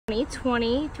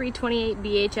2020 328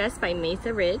 BHS by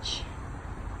Mesa Ridge.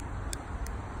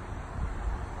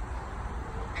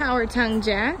 Power tongue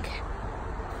jack.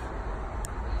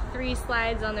 3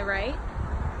 slides on the right.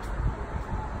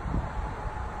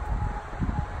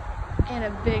 And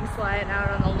a big slide out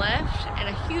on the left. And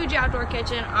a huge outdoor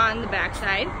kitchen on the back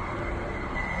side.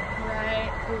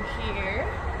 Right through here.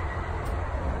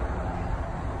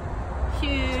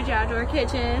 Huge outdoor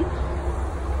kitchen.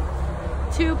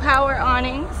 2 power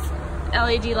awnings,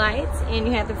 LED lights, and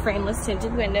you have the frameless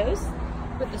tinted windows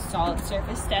with the solid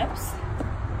surface steps.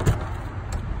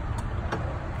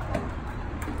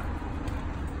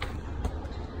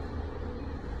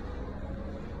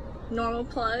 Normal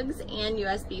plugs and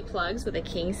USB plugs with a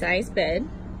king size bed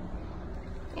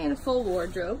and a full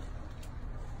wardrobe.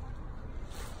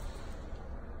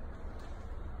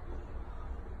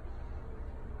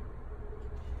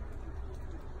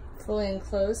 Fully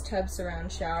enclosed tub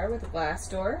surround shower with a glass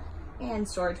door and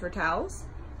storage for towels.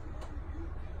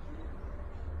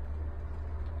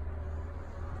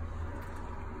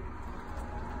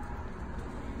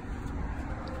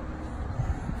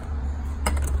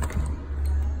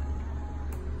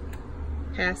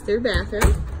 Pass-through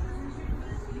bathroom.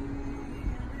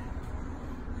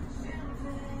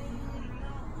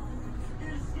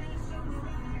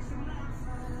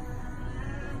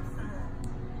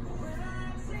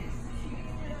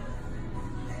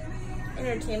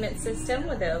 Entertainment system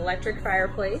with an electric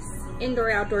fireplace,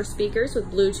 indoor-outdoor speakers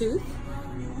with Bluetooth,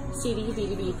 CD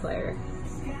DVD player.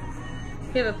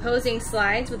 We have opposing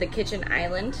slides with a kitchen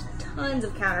island, tons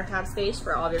of countertop space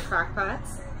for all of your crock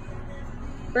pots.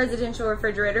 Residential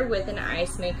refrigerator with an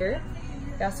ice maker.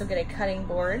 You also get a cutting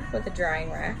board with a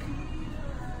drying rack.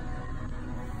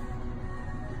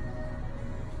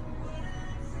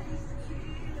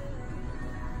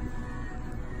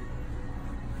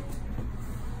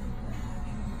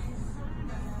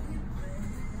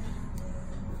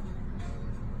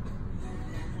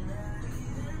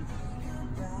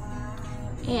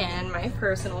 And my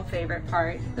personal favorite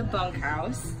part, the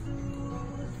bunkhouse.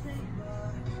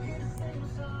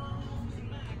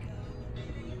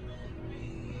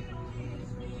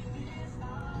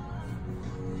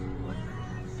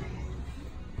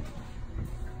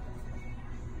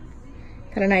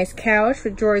 Got a nice couch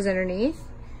with drawers underneath,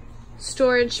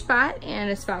 storage spot, and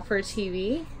a spot for a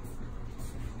TV.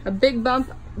 A big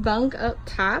bunk up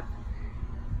top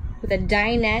with a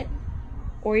dinette,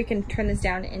 or you can turn this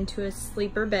down into a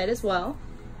sleeper bed as well.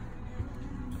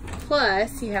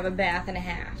 Plus, you have a bath and a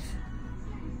half.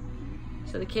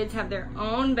 So the kids have their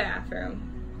own bathroom.